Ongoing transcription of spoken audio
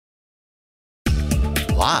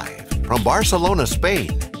Live from Barcelona,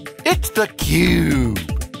 Spain, it's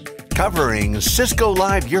theCUBE, covering Cisco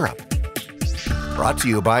Live Europe. Brought to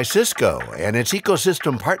you by Cisco and its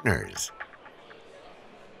ecosystem partners.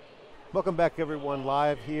 Welcome back everyone,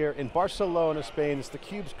 live here in Barcelona, Spain. It's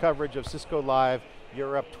theCUBE's coverage of Cisco Live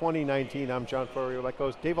Europe 2019. I'm John Furrier, my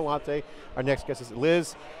co-host Dave Vellante. Our next guest is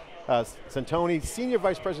Liz Centoni, Senior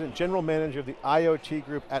Vice President, General Manager of the IoT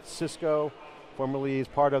Group at Cisco. Formerly is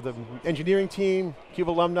part of the engineering team, CUBE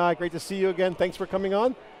alumni. Great to see you again. Thanks for coming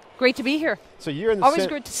on. Great to be here. So you're in the always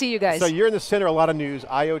good to see you guys. So you're in the center of a lot of news,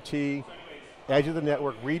 IoT, edge of the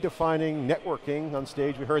network, redefining networking on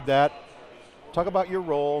stage. We heard that. Talk about your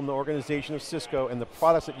role in the organization of Cisco and the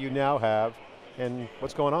products that you now have and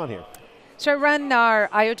what's going on here. So I run our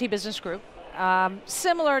IoT business group.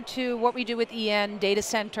 Similar to what we do with EN, data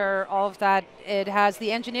center, all of that. It has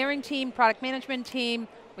the engineering team, product management team.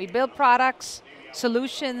 We build products,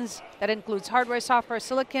 solutions, that includes hardware, software,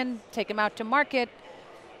 silicon, take them out to market.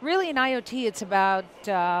 Really in IoT it's about,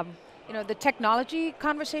 the technology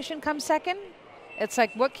conversation comes second. It's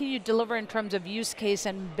like, what can you deliver in terms of use case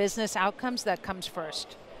and business outcomes? That comes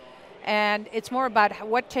first. And it's more about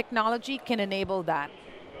what technology can enable that.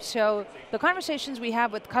 So the conversations we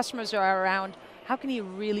have with customers are around, how can you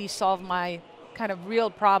really solve my kind of real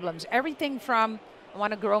problems? Everything from, I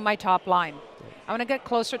want to grow my top line. I want to get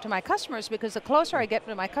closer to my customers, because the closer I get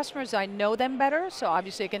to my customers, I know them better, so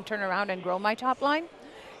obviously I can turn around and grow my top line.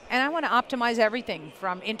 And I want to optimize everything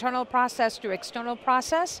from internal process to external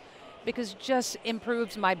process, because it just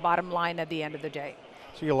improves my bottom line at the end of the day.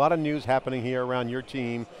 So you have a lot of news happening here around your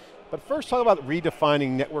team, but first talk about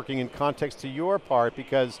redefining networking in context to your part,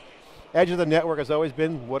 because edge of the network has always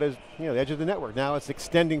been what is the edge of the network. Now it's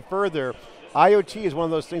extending further. IoT is one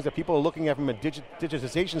of those things that people are looking at from a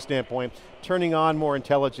digitization standpoint, turning on more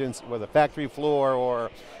intelligence, whether factory floor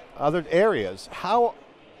or other areas. How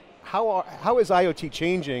is IoT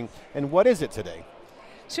changing, and what is it today?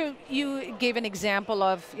 So you gave an example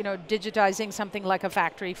of digitizing something like a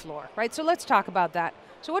factory floor, right? So let's talk about that.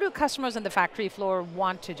 So what do customers on the factory floor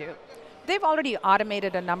want to do? They've already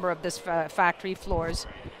automated a number of these factory floors,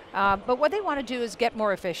 but what they want to do is get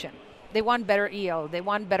more efficient. They want better yield, they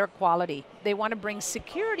want better quality. They want to bring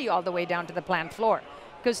security all the way down to the plant floor.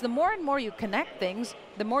 Because the more and more you connect things,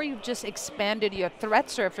 the more you've just expanded your threat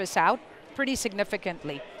surface out pretty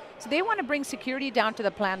significantly. So they want to bring security down to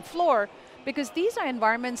the plant floor, because these are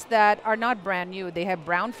environments that are not brand new. They have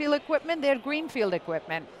brownfield equipment, they have greenfield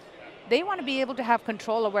equipment. They want to be able to have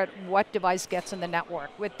control over what device gets in the network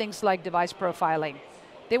with things like device profiling.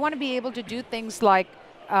 They want to be able to do things like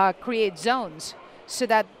create zones, so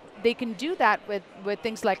that they can do that with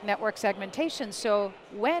things like network segmentation, so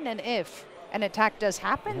when and if an attack does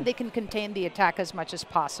happen, they can contain the attack as much as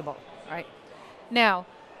possible, right? Now,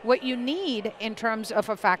 what you need in terms of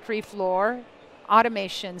a factory floor,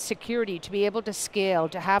 automation, security, to be able to scale,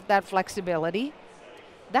 to have that flexibility,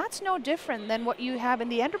 that's no different than what you have in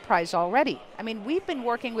the enterprise already. I mean, we've been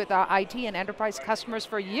working with our IT and enterprise customers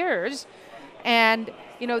for years, and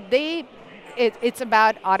it's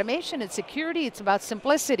about automation, it's security, it's about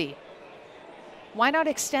simplicity. Why not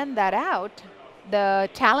extend that out? The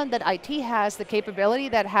talent that IT has, the capability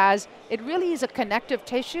that has, it really is a connective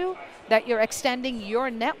tissue that you're extending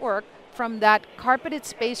your network from that carpeted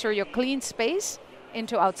space or your clean space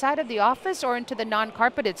into outside of the office or into the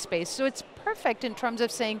non-carpeted space. So it's perfect in terms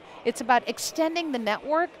of saying it's about extending the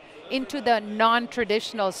network into the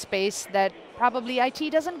non-traditional space that probably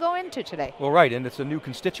IT doesn't go into today. Well, right, and it's a new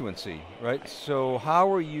constituency, right? So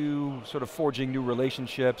how are you sort of forging new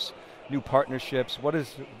relationships, new partnerships?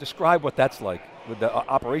 Describe what that's like with the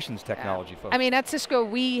operations technology folks. I mean, at Cisco,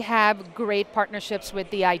 we have great partnerships with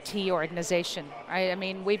the IT organization, right? I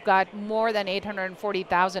mean, we've got more than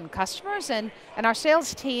 840,000 customers, and our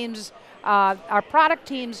sales teams, our product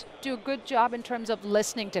teams do a good job in terms of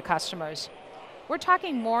listening to customers. We're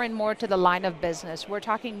talking more and more to the line of business. We're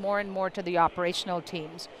talking more and more to the operational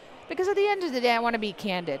teams. Because at the end of the day, I want to be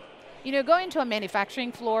candid. Going to a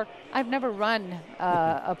manufacturing floor, I've never run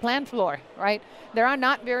a plant floor, right? There are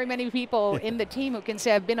not very many people in the team who can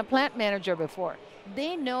say, I've been a plant manager before.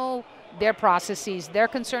 They know their processes. They're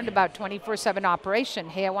concerned about 24/7 operation.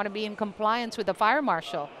 Hey, I want to be in compliance with the fire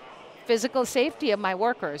marshal. Physical safety of my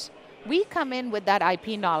workers. We come in with that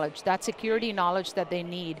IP knowledge, that security knowledge that they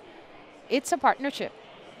need. It's a partnership.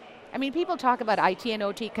 I mean, people talk about IT and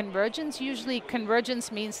OT convergence. Usually convergence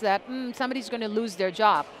means that somebody's going to lose their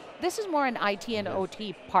job. This is more an IT and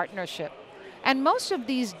OT partnership. And most of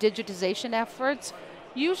these digitization efforts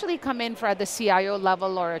usually come in for at the CIO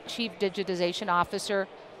level or a chief digitization officer.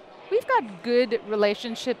 We've got good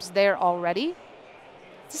relationships there already.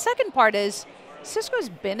 The second part is, Cisco's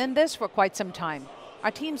been in this for quite some time.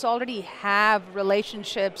 Our teams already have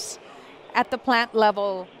relationships at the plant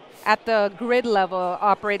level, at the grid level,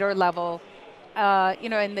 operator level,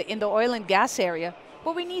 in the oil and gas area.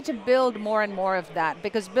 But we need to build more and more of that,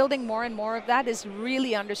 because building more and more of that is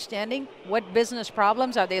really understanding what business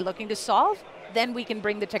problems are they looking to solve, then we can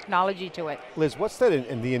bring the technology to it. Liz, what's that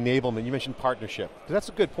in the enablement? You mentioned partnership, because that's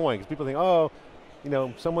a good point, because people think, oh,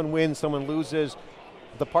 someone wins, someone loses.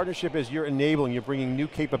 The partnership is you're enabling, you're bringing new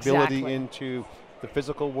capability into the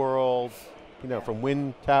physical world, from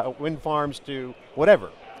wind farms to whatever.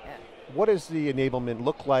 What does the enablement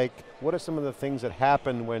look like? What are some of the things that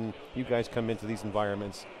happen when you guys come into these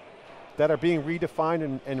environments that are being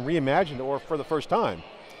redefined and reimagined, or for the first time?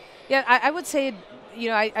 Yeah, I would say,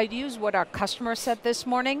 I'd use what our customer said this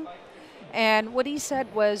morning, and what he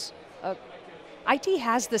said was, IT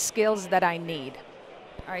has the skills that I need,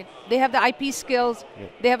 right? They have the IP skills,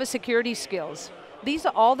 they have the security skills. These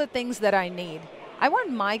are all the things that I need. I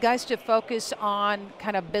want my guys to focus on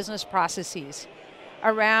kind of business processes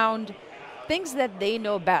around things that they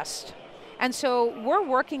know best. And so we're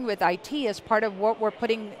working with IT as part of what we're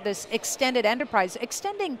putting this extended enterprise.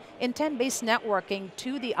 Extending intent-based networking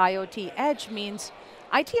to the IoT edge means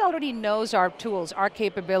IT already knows our tools, our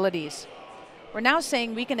capabilities. We're now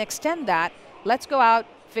saying we can extend that. Let's go out,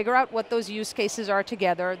 figure out what those use cases are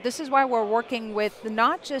together. This is why we're working with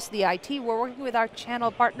not just the IT, we're working with our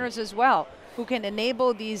channel partners as well, who can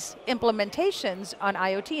enable these implementations on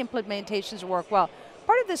IoT implementations to work well.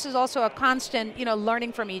 Part of this is also a constant,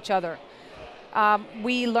 learning from each other.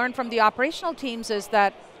 We learn from the operational teams is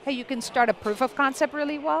that, hey, you can start a proof of concept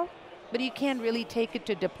really well, but you can't really take it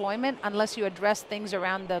to deployment unless you address things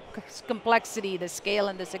around the complexity, the scale,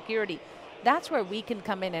 and the security. That's where we can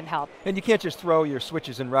come in and help. And you can't just throw your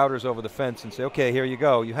switches and routers over the fence and say, okay, here you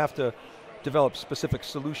go. You have to develop specific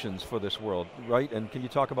solutions for this world, right? And can you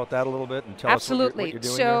talk about that a little bit and tell us what you're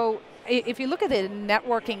doing so if you look at the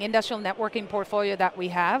networking, industrial networking portfolio that we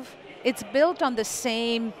have, it's built on the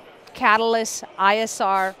same Catalyst,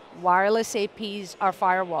 ISR, wireless APs, our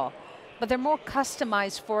firewall. But they're more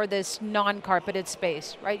customized for this non-carpeted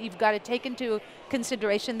space, right? You've got to take into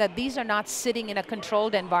consideration that these are not sitting in a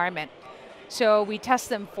controlled environment. So we test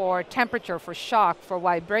them for temperature, for shock, for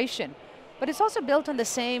vibration. But it's also built on the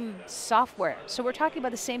same software. So we're talking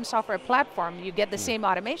about the same software platform. You get the same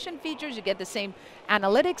automation features, you get the same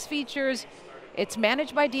analytics features. It's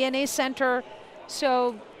managed by DNA Center.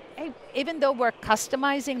 So even though we're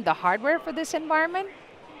customizing the hardware for this environment,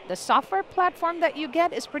 the software platform that you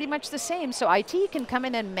get is pretty much the same. So IT can come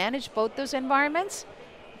in and manage both those environments,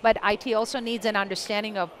 but IT also needs an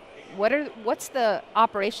understanding of what's the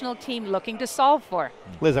operational team looking to solve for?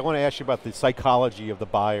 Liz, I want to ask you about the psychology of the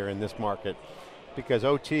buyer in this market, because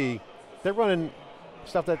OT, they're running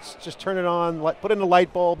stuff that's just turn it on, put in the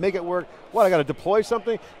light bulb, make it work. What, I got to deploy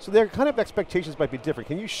something? So their kind of expectations might be different.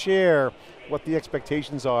 Can you share what the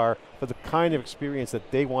expectations are for the kind of experience that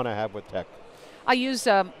they want to have with tech? I use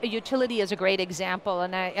a utility as a great example,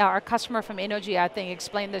 and our customer from Innogy, I think,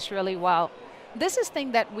 explained this really well. This is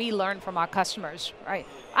thing that we learn from our customers, right?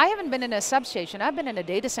 I haven't been in a substation. I've been in a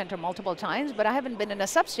data center multiple times, but I haven't been in a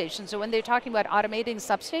substation. So when they're talking about automating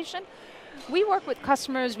substation, we work with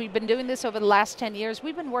customers. We've been doing this over the last 10 years.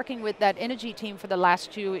 We've been working with that Innogy team for the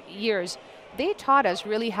last 2 years. They taught us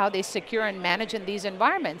really how they secure and manage in these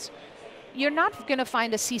environments. You're not going to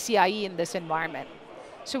find a CCIE in this environment.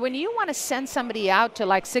 So when you want to send somebody out to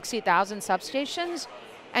like 60,000 substations,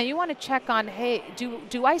 and you want to check on, hey,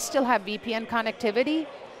 do I still have VPN connectivity?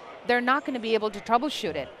 They're not going to be able to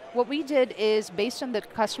troubleshoot it. What we did is, based on the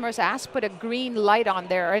customer's ask, put a green light on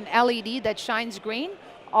there, an LED that shines green.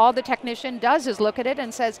 All the technician does is look at it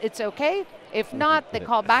and says, it's okay. If not, they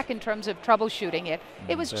call back in terms of troubleshooting it.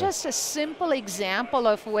 It was just a simple example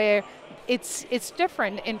of where it's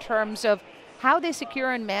different in terms of how they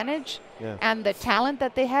secure and manage, and the talent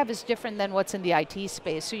that they have is different than what's in the IT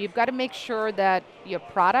space. So you've got to make sure that your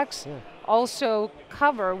products also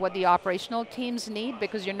cover what the operational teams need,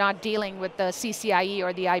 because you're not dealing with the CCIE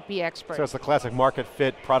or the IP expert. So it's the classic market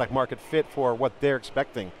fit, product market fit for what they're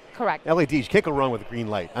expecting. Correct. LEDs, you can't go wrong with a green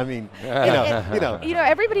light. I mean, you know.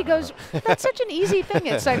 Everybody goes, that's such an easy thing.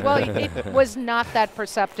 It's like, well, it was not that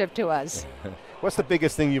perceptive to us. What's the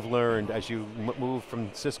biggest thing you've learned as you move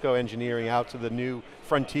from Cisco engineering out to the new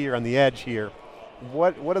frontier on the edge here?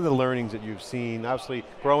 What are the learnings that you've seen? Obviously,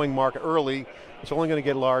 growing market early, it's only going to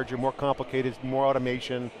get larger, more complicated, more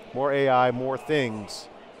automation, more AI, more things.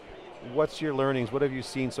 What's your learnings? What have you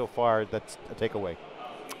seen so far that's a takeaway?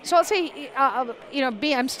 So I'll say,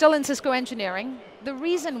 I'm still in Cisco engineering. The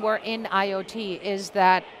reason we're in IoT is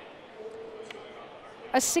that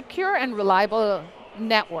A secure and reliable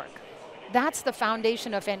network. That's the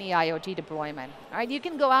foundation of any IoT deployment. Right? You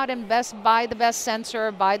can go out and buy the best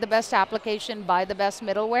sensor, buy the best application, buy the best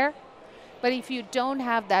middleware, but if you don't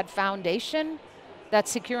have that foundation that's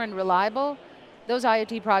secure and reliable, those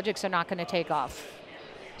IoT projects are not going to take off.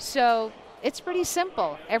 So it's pretty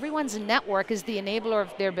simple. Everyone's network is the enabler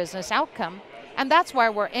of their business outcome, and that's why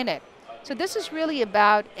we're in it. So this is really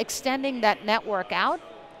about extending that network out,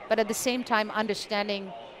 but at the same time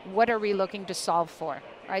understanding what are we looking to solve for,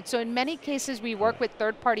 right? So in many cases we work with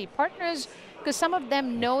third-party partners because some of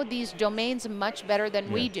them know these domains much better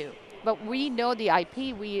than we do. But we know the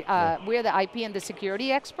IP, we're the IP and the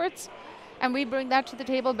security experts, and we bring that to the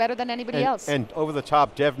table better than anybody else. And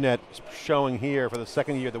over-the-top DevNet showing here for the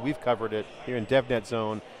second year that we've covered it here in DevNet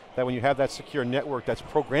Zone, that when you have that secure network that's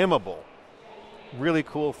programmable, really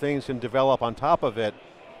cool things can develop on top of it.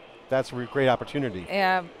 That's a great opportunity.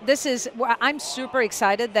 I'm super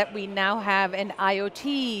excited that we now have an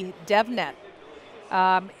IoT DevNet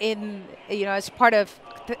as part of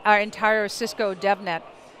our entire Cisco DevNet.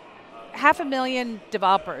 500,000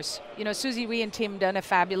 developers. Susie, we and team done a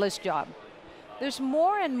fabulous job. There's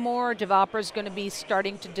more and more developers going to be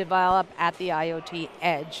starting to develop at the IoT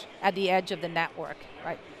edge, at the edge of the network,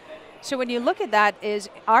 right? So when you look at that, is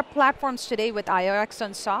our platforms today with IOX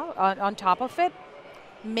on top of it,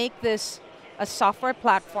 make this a software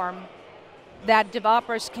platform that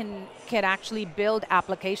developers can actually build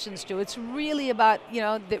applications to. It's really about,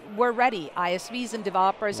 we're ready, ISVs and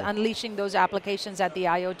developers unleashing those applications at the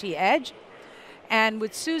IoT edge. And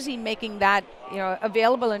with Susie making that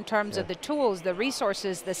available in terms of the tools, the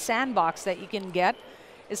resources, the sandbox that you can get,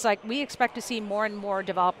 it's like we expect to see more and more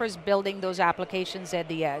developers building those applications at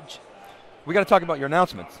the edge. We got to talk about your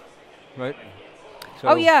announcements, right? So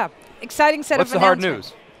exciting set of announcements. What's the hard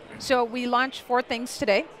news? So we launched 4 things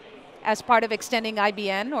today as part of extending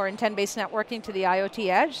IBN, or intent-based networking, to the IoT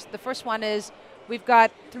edge. The first one is we've got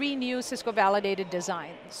 3 new Cisco validated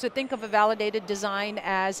designs. So think of a validated design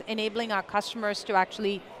as enabling our customers to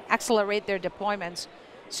actually accelerate their deployments.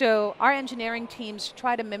 So our engineering teams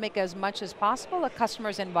try to mimic as much as possible a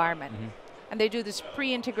customer's environment. And they do this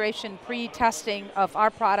pre-integration, pre-testing of our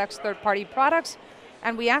products, third-party products,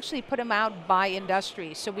 and we actually put them out by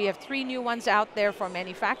industry. So we have 3 new ones out there for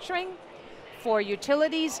manufacturing, for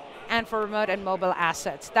utilities, and for remote and mobile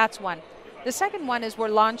assets. That's one. The second one is we're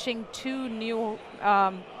launching 2 new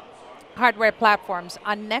hardware platforms.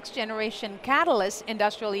 A next generation Catalyst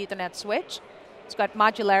industrial Ethernet switch. It's got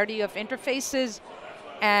modularity of interfaces,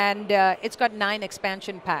 and it's got 9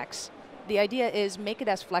 expansion packs. The idea is make it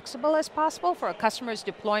as flexible as possible for a customer's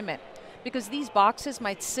deployment, because these boxes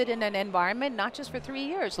might sit in an environment not just for 3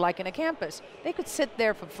 years, like in a campus. They could sit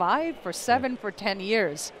there for 5, for 7, for 10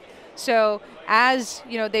 years. So as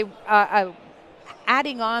they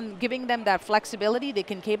adding on, giving them that flexibility, they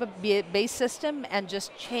can keep a base system and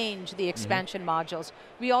just change the expansion modules.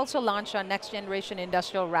 We also launched our next generation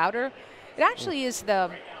industrial router. It actually is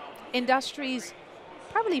the industry's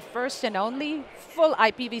probably first and only full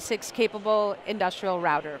IPv6 capable industrial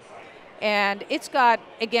router. And it's got,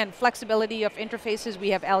 again, flexibility of interfaces. We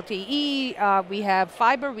have LTE, we have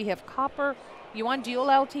fiber, we have copper. You want dual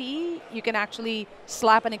LTE, you can actually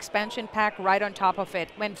slap an expansion pack right on top of it.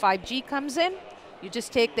 When 5G comes in, you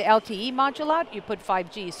just take the LTE module out, you put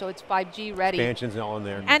 5G, so it's 5G ready. Expansion's all in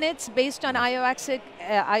there. And it's based on iOS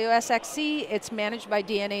XE, it's managed by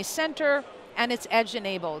DNA Center, and it's edge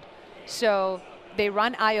enabled. So they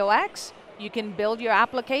run IOX, you can build your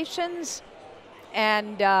applications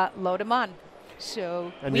and load them on.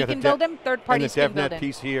 So and we can build them, third parties can build them. And the DevNet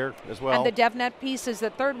piece here as well. And the DevNet piece is the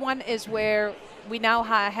third one, is where we now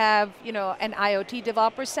have an IoT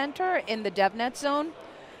developer center in the DevNet zone.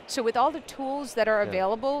 So with all the tools that are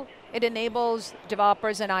available, it enables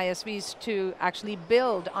developers and ISVs to actually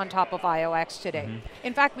build on top of IOX today.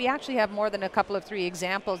 In fact, we actually have more than a couple of 3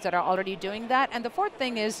 examples that are already doing that. And the fourth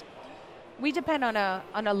thing is, we depend on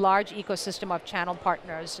a large ecosystem of channel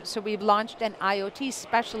partners. So we've launched an IoT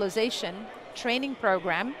specialization training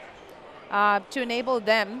program to enable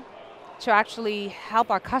them to actually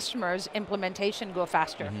help our customers' implementation go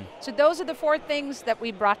faster. So those are the 4 things that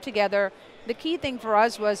we brought together. The key thing for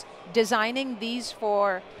us was designing these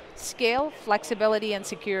for scale, flexibility, and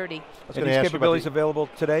security. Are these capabilities available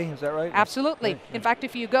today, is that right? Absolutely. In fact,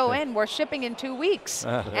 if you go in, we're shipping in 2 weeks,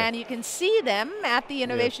 and you can see them at the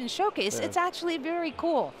Innovation Showcase. It's actually very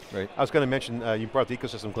cool. Right. I was going to mention, you brought the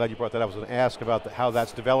ecosystem, I'm glad you brought that up. I was going to ask about how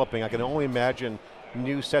that's developing. I can only imagine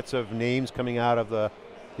new sets of names coming out of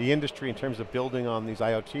the industry in terms of building on these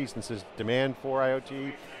IoT, since there's demand for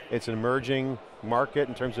IoT. It's an emerging market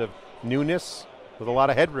in terms of newness with a lot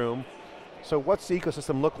of headroom. So what's the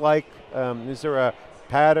ecosystem look like? Is there a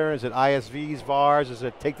pattern? Is it ISVs, VARs? Does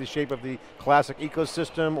it take the shape of the classic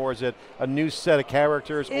ecosystem, or is it a new set of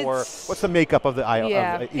characters, or what's the makeup of the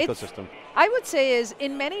ecosystem? I would say is,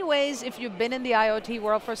 in many ways, if you've been in the IoT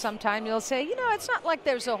world for some time, you'll say, you know, it's not like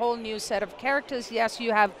there's a whole new set of characters. Yes,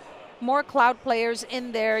 you have more cloud players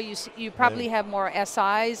in there. You probably have more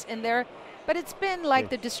SIs in there. But it's been like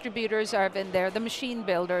the distributors are in there, the machine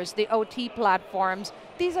builders, the OT platforms.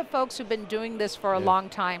 These are folks who've been doing this for a long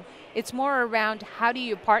time. It's more around how do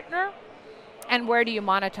you partner and where do you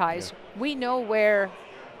monetize. We know where,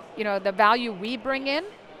 you know, the value we bring in.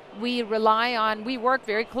 We rely on, we work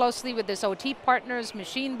very closely with this OT partners,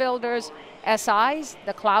 machine builders, SIs,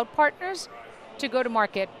 the cloud partners, to go to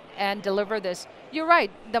market and deliver this. You're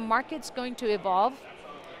right, the market's going to evolve,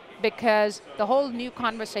 because the whole new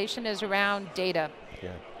conversation is around data.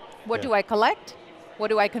 What do I collect? What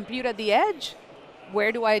do I compute at the edge?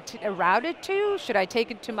 Where do I route it to? Should I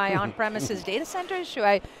take it to my on-premises data centers? Should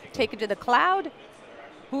I take it to the cloud?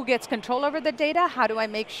 Who gets control over the data? How do I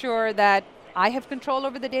make sure that I have control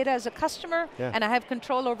over the data as a customer, and I have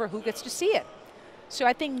control over who gets to see it? So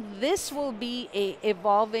I think this will be an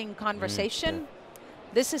evolving conversation.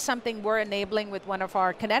 This is something we're enabling with one of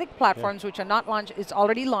our Kinetic platforms, which are not launched, it's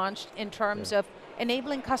already launched, in terms of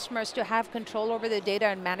enabling customers to have control over their data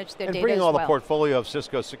and manage their data as well. And bringing all the portfolio of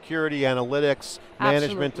Cisco security, analytics,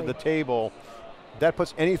 management to the table. That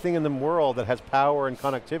puts anything in the world that has power and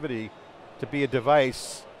connectivity to be a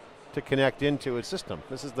device to connect into a system.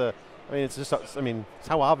 This is the, I mean, it's just, I mean, it's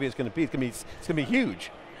how obvious it's going to be. It's going to be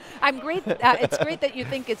huge. I'm great. It's great that you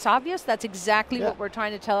think it's obvious. That's exactly what we're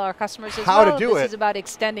trying to tell our customers as how well. To do this it. Is about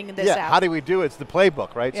extending this out. How do we do it? It's the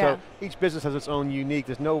playbook, right? So each business has its own unique,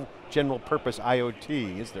 there's no general purpose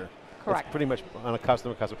IoT, is there? Correct. It's pretty much on a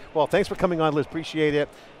customer. Well, thanks for coming on, Liz, appreciate it.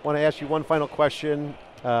 Want to ask you one final question.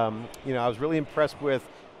 You know, I was really impressed with,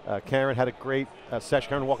 Karen had a great session,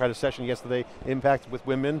 Karen Walker had a session yesterday, Impact with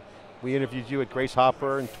Women. We interviewed you at Grace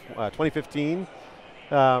Hopper in 2015.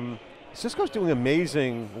 Cisco's doing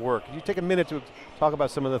amazing work. Could you take a minute to talk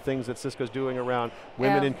about some of the things that Cisco's doing around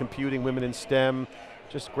women in computing, women in STEM,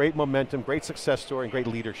 just great momentum, great success story, and great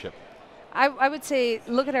leadership? I would say,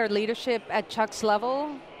 look at our leadership at Chuck's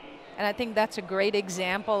level, and I think that's a great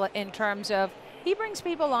example in terms of, he brings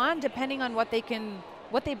people on depending on what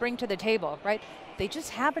they bring to the table, right? They just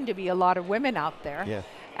happen to be a lot of women out there.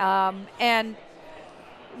 And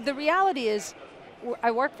the reality is,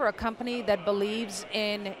 I work for a company that believes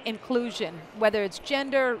in inclusion, whether it's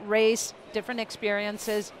gender, race, different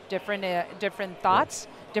experiences, different thoughts,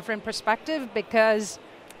 different perspective, because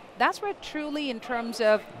that's where truly, in terms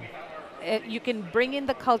of, you can bring in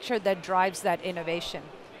the culture that drives that innovation.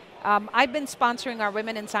 I've been sponsoring our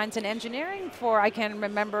Women in Science and Engineering for, I can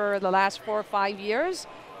remember, the last 4 or 5 years.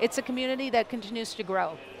 It's a community that continues to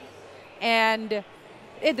grow. And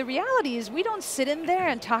the reality is, we don't sit in there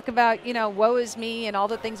and talk about, you know, woe is me and all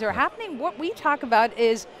the things that are happening. What we talk about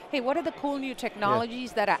is, hey, what are the cool new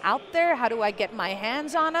technologies that are out there? How do I get my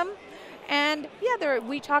hands on them? And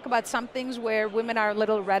we talk about some things where women are a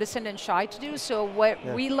little reticent and shy to do, so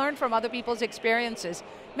we learn from other people's experiences.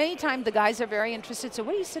 Many times the guys are very interested, so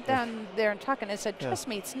what do you sit down there and talk? And I said, trust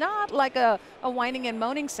me, it's not like a whining and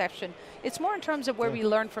moaning session. It's more in terms of where we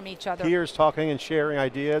learn from each other. Peers talking and sharing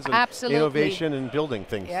ideas and innovation and building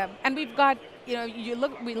things. Yeah, and we've got, you know,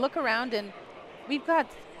 we look around and we've got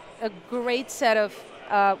a great set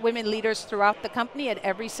of women leaders throughout the company at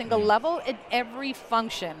every single level, at every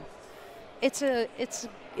function.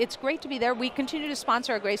 It's great to be there. We continue to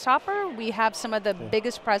sponsor Grace Hopper. We have some of the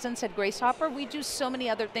biggest presence at Grace Hopper. We do so many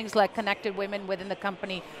other things like connected women within the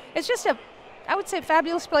company. It's just I would say, a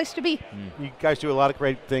fabulous place to be. You guys do a lot of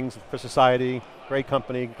great things for society, great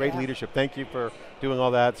company, great leadership. Thank you for doing all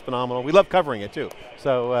that. It's phenomenal. We love covering it too.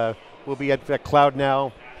 So we'll be at Cloud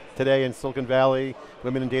Now today in Silicon Valley,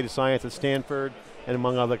 Women in Data Science at Stanford, and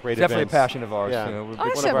among other great events. Definitely a passion of ours. Yeah. You know, we're awesome.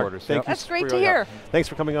 big supporters. That's great to hear. Thanks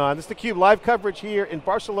for coming on. This is theCUBE live coverage here in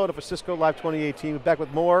Barcelona for Cisco Live 2018. We're back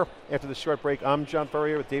with more after this short break. I'm John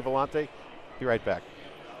Furrier with Dave Vellante. Be right back.